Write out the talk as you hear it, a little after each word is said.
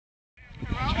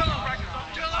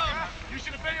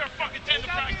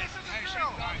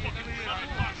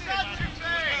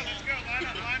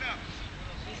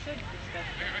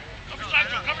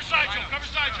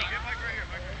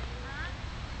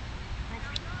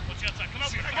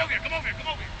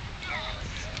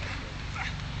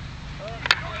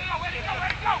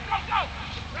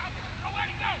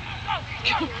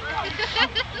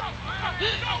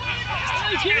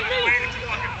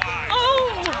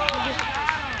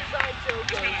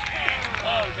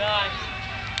Oh, gosh.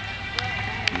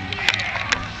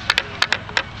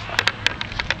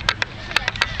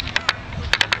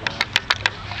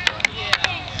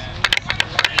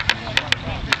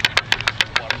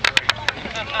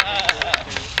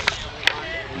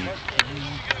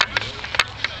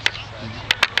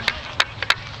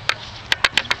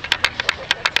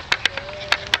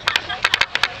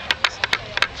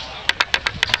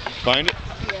 Find it?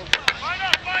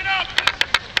 Line up!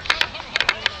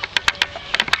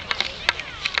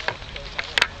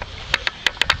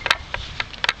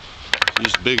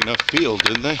 Used a big enough field,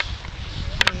 didn't they?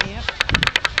 Yep.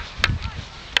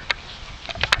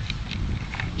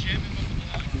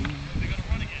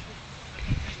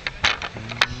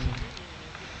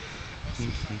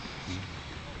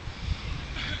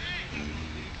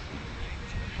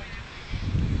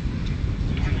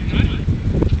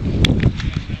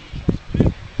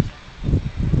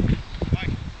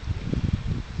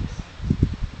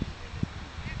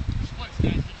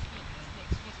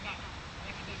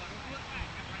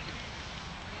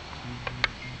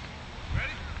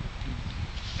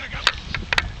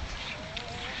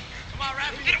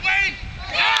 Get away!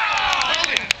 Hold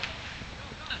it!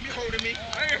 You holding me?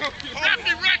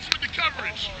 Rappy Rex with the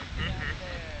coverage.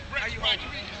 Rex,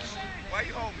 why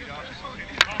you hold me, dog?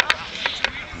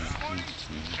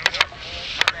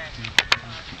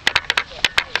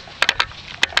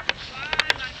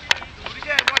 Do it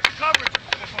again. Watch your coverage.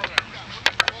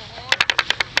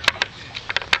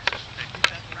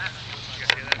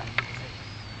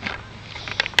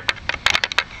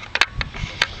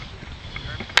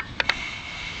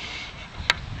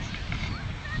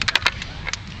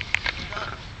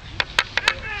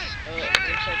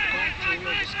 Looks like the team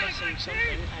are discussing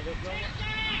something. I don't know what.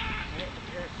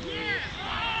 Apparently,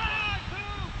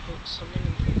 something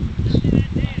important.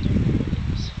 I don't know what it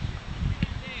is.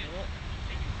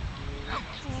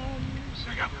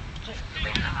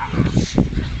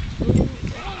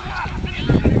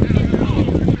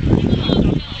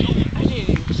 I didn't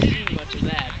even see much of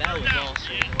that. That was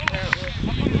awesome. Apparently,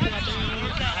 I don't know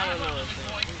if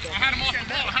I had him off the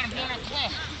ball. I had him blown off the ball.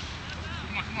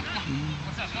 Come on, come on, come on.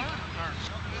 What's that, third?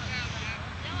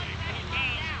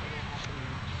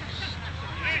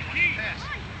 Pass.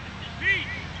 Beat.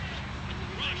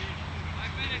 Rush.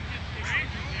 5 minutes. Hey,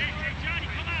 Johnny,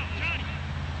 come out, Johnny.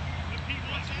 Good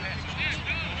people.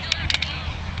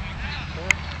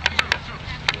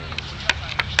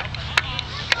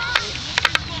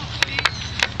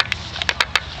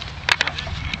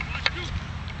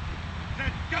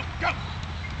 Go, go.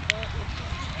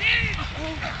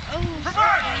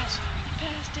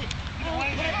 Passed it.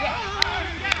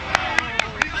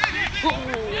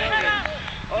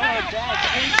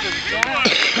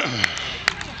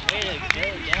 Dad,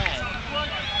 thank you, Dad.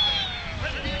 Way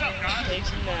to go, Dad. Takes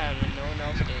him down when no one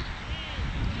else did.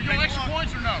 We go extra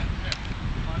points or no?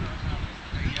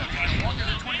 Walk to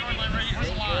the 20-yard line right here.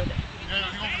 Here's the line.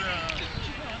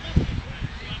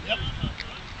 Yep.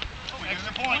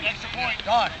 Extra point.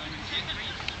 Done.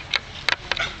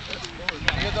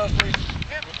 Get those, please.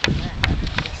 Yep.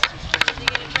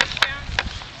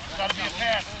 Gotta be a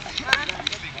pass.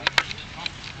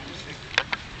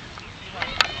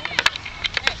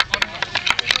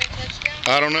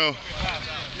 I don't know.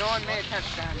 No one made a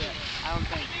touchdown yet, I don't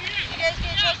think. You guys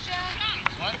get a touchdown?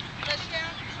 What?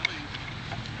 Touchdown?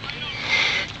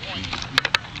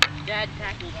 Dad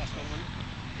tackled someone.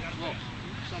 Well,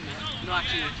 someone. No,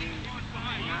 actually, a junior.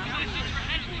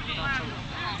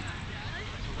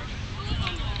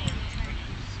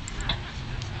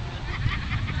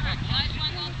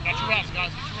 Got your routes,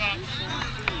 guys. Get your routes.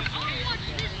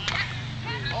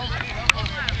 Hold it.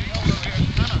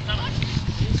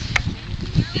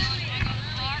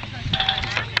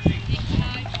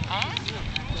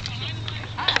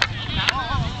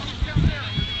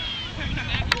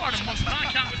 You are the most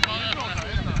non-countless mother.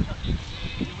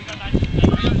 We got 99.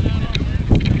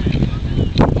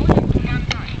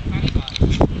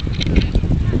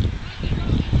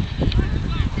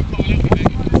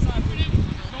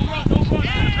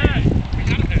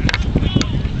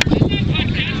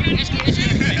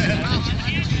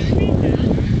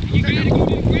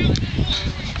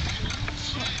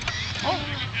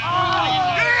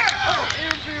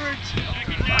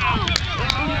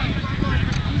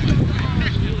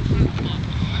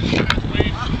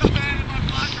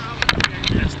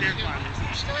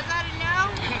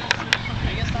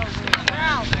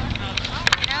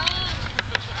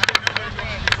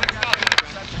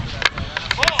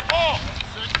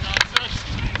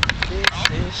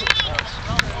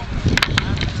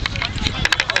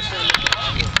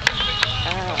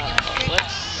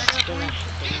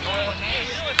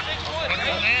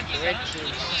 red team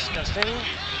is disgusting.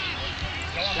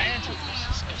 Black team is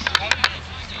disgusting.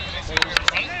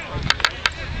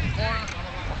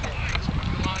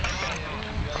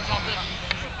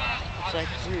 Looks like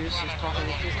Bruce is talking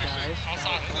with his guys. I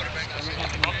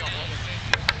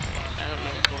don't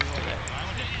know what's going on there.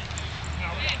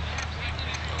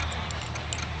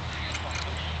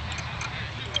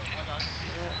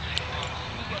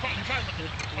 The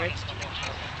Reds team.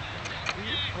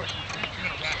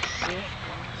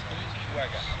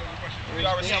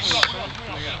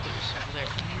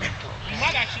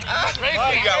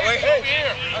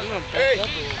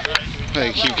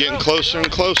 Hey, keep getting closer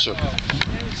and closer.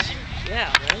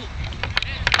 Yeah, right?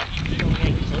 We're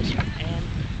getting closer and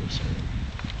closer.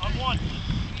 On one.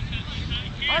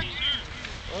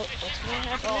 Oh, what's going to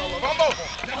happen? Oh.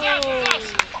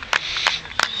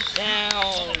 Down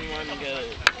one goes.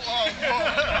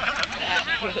 That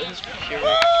was pure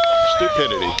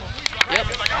Stupidity. Yep.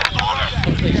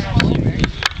 Complete stupidity.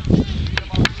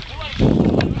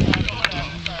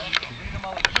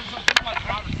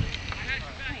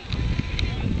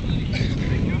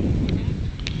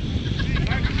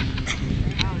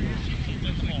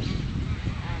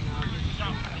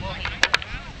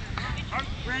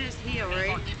 Red is heel,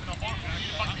 right?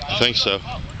 I think so.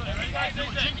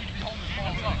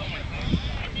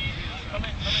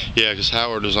 Yeah, because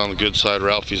Howard is on the good side,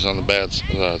 Ralphie's on the bad,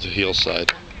 the heel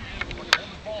side.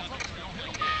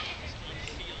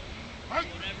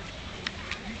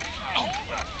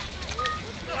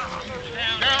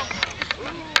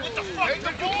 Take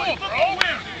the ball, bro.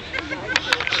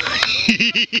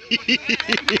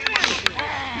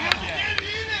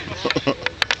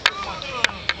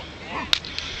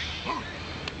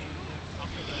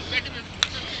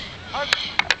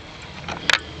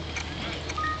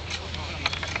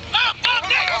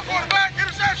 Quarterback,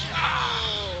 interception.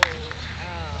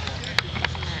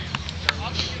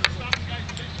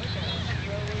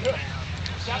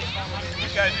 You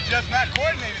guys are just not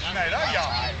coordinated tonight, are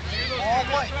y'all? All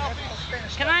white.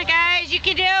 Come on, guys, you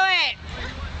can do it.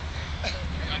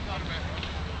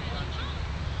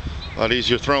 A lot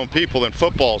easier throwing people than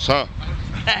footballs, huh?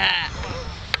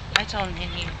 I told him he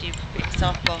needed to do big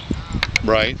softball.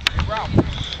 Right.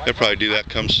 They'll probably do that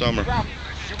come summer.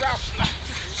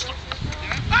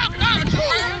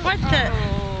 What the?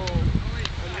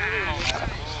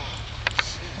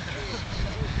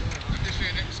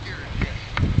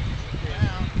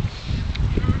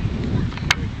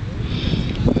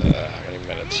 How many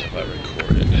minutes have I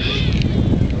recorded?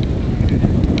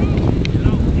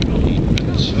 8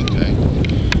 minutes, okay.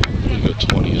 We go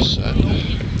 20 a set.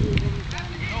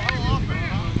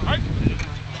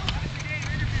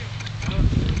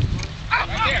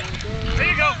 There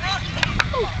you go.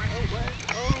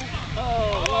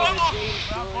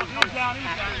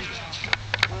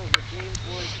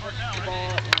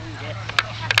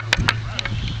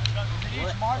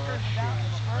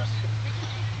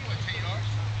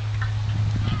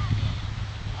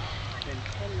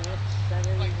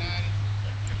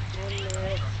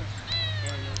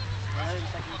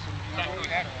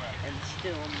 And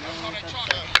still no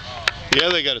touchdown. Yeah,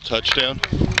 they got a touchdown.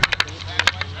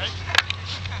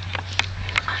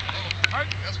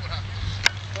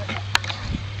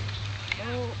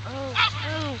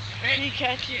 Oh, he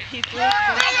catches it, he throws it.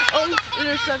 Oh,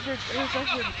 interception.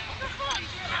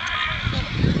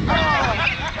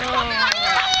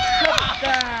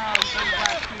 Touchdown from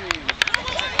that team.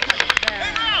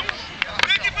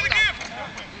 Thank you for the gift.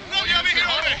 No, you have me here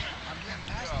all day.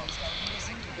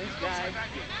 This guy's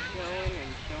showing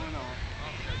and showing off.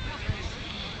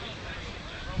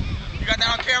 You got that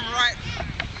on camera, right?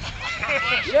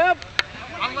 Yep,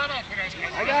 I'm let up.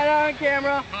 I got it on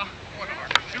camera.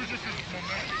 It was just his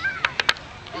momentum.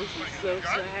 This is so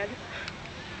sad.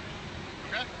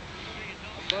 Okay.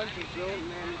 A bunch of grown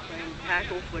men playing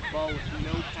tackle football with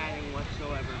no padding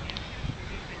whatsoever.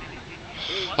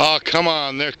 Oh, come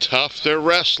on. They're tough. They're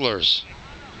wrestlers.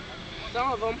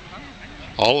 Some of them.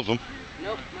 All of them.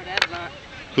 Nope, my dad's not.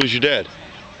 Who's your dad?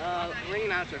 Ring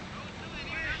announcer.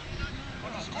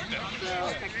 So,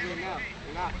 technically, no.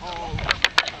 They're not all.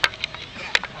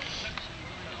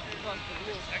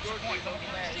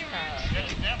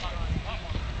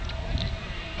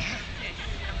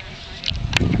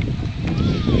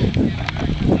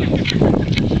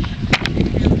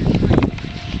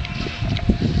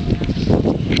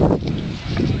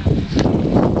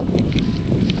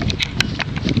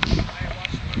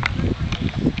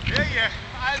 Yeah.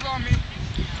 Eyes on me.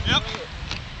 Yep.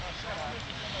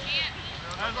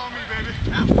 Eyes on me, baby.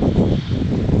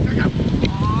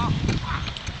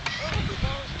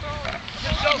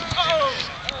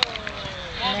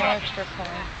 No extra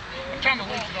point. I'm trying to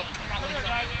lace it up.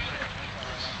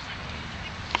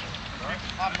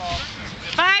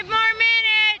 5 more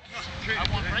minutes. I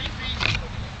want crazy.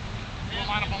 You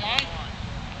line up a line?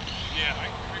 Yeah.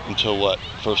 Until what?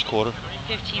 First quarter?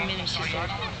 15 minutes to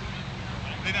start.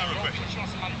 They never refresh.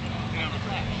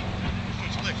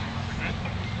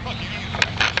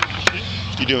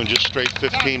 You doing just straight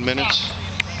 15 minutes?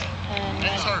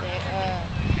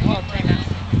 Well, 10 minutes.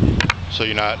 So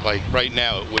you're not, like, right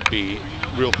now it would be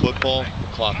real football, the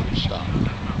clock would stop.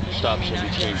 Stops in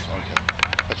between. Okay.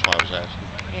 That's why I was asking.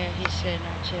 Yeah, he said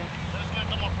not to.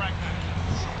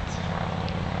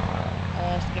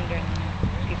 I'll ask him during the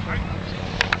before he goes.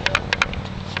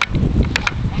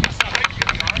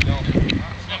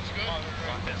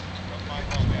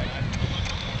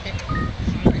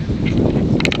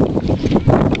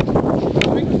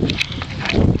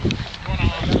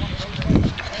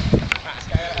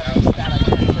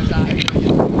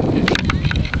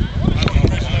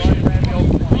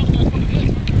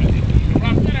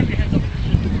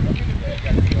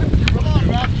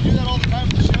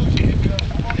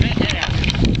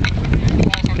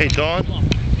 Hey, Dawn,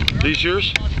 these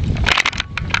yours?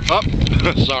 Up.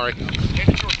 Sorry.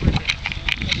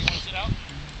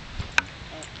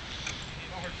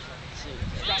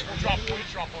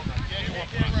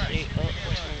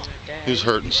 Who's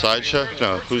hurting? Sideshow?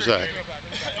 No, who's that?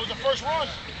 That was the first run.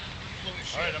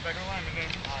 Alright, I'm back in line.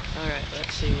 Alright,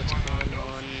 let's see what's going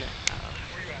on.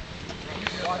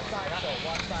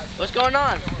 What's going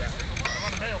on?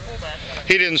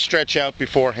 He didn't stretch out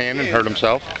beforehand and hurt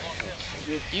himself.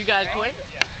 You guys quit?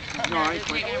 No, I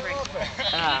quit.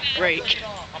 Break.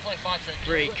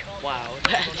 Break. Wow,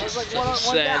 that just so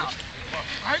sad.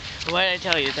 What did I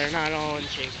tell you? They're not all in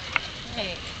shape.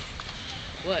 Hey.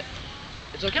 What?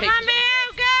 It's okay. Come on,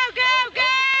 Bill! Go, go, go!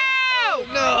 Oh,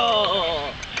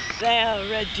 no! The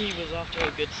red team was off to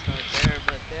a good start there,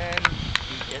 but then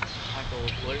he gets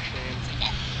tackled. What a shame.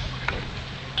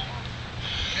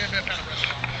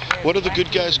 What are the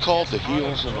good guys called? The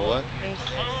heels and the what? Faces.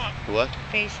 The what?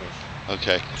 Faces.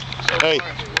 Okay. Hey,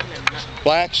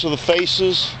 blacks are the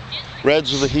faces,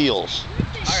 reds are the heels.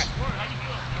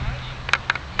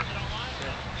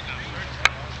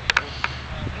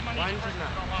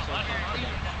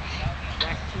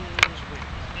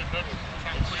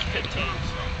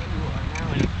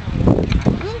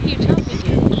 Who are you talking to?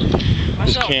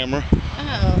 This camera. Oh.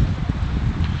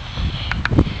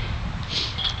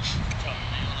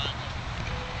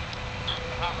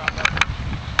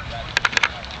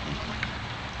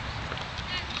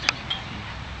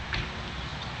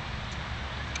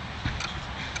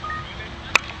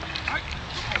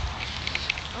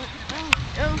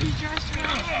 Oh, he just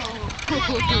ran. He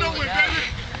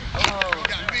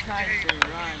tries to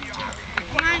run.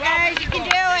 Come on, guys, you can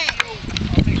do it.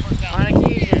 On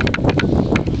occasion.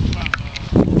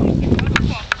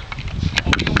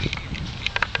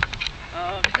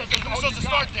 You're supposed to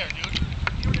start there, dude.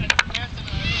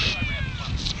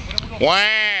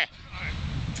 Wah!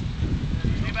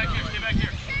 Stay back here, stay back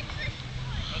here.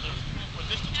 Was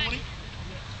this the 20?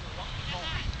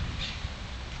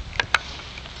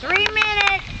 3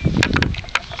 minutes.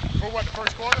 For what, the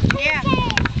first quarter? Yeah.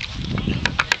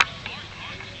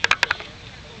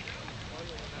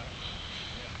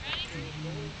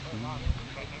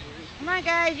 Come on,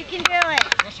 guys, you can do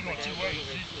it. Russell going 2 ways.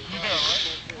 You there,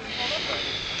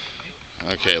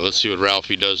 right? Okay, let's see what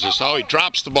Ralphie does this. Oh, he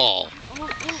drops the ball. Go,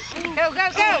 go, go.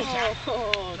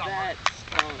 Oh, that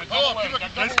stunk.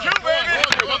 That's 2, baby.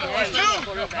 That's 2.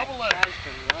 Double leg.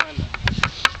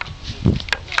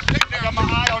 I got my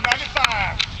eye on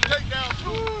 95. Take down 2.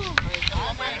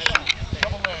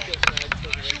 Double leg.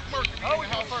 Oh, we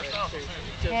got first down.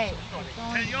 Hey,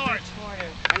 10 yards. I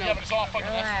know. Yeah, but it's all fucking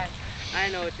relax. I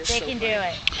know it's just They so can funny. do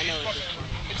it. I know it's just funny.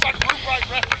 It's like group right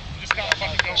rep. Just kind of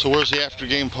fucking go. So where's the after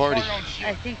game party?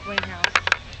 I think we know.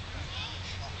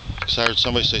 Because I heard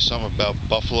somebody say something about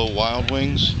Buffalo Wild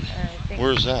Wings. I think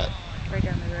Where's that? right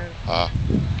down the road. Ah.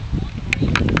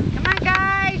 Come on,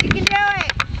 guys, you can do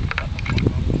it.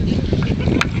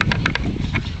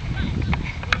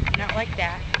 Not like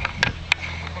that.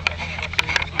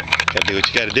 Gotta do what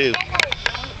you gotta do.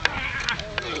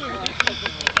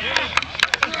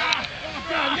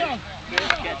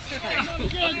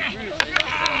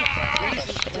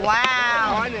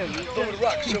 Wow. 1, 2.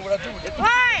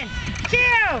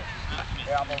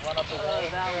 Yeah, I'm gonna run up the wall.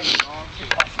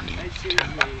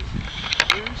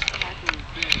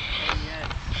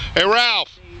 Hey,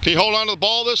 Ralph, can you hold on to the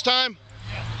ball this time?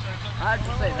 I'd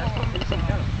say that's probably some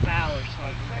kind of foul or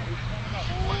something.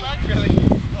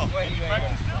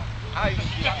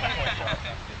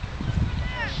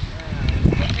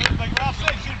 Like Ralph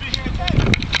said, you should be here.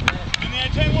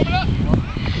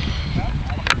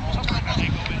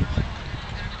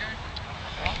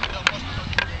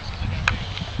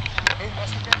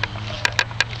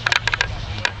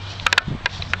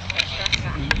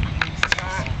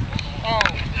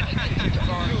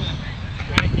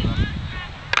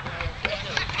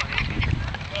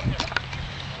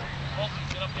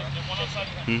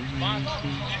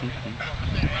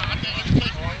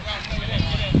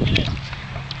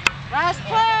 Last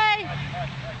play!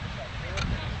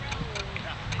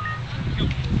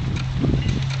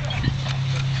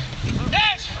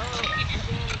 Yes!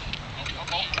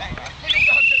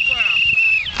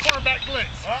 Quarterback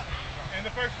blitz. In the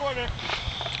first quarter.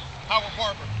 Howard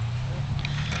Barber.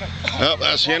 Oh,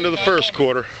 that's the end of the first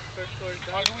quarter.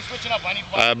 Who we switching up?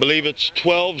 I believe it's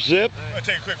 12 zip. I'm gonna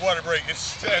take a quick water break.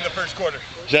 It's the end of the first quarter.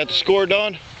 Is that the score,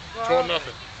 Don? 12-0.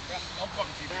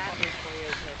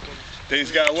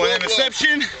 They's got one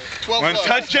interception, one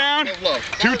touchdown,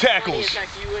 2 tackles.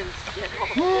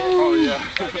 Oh yeah.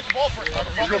 Get the ball first.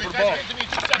 He's going for the ball.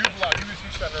 You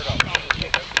set her up.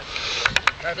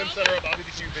 Have him set her up. I'll be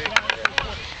the QB.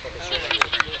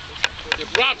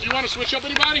 Rob, do you want to switch up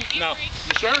anybody? No.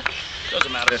 You sure?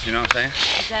 Doesn't matter. You know what I'm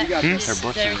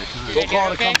saying? Go call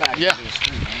to come back. Yeah.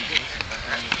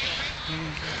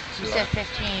 You said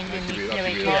 15 and you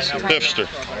called the time. Fifster.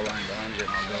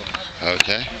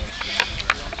 Okay.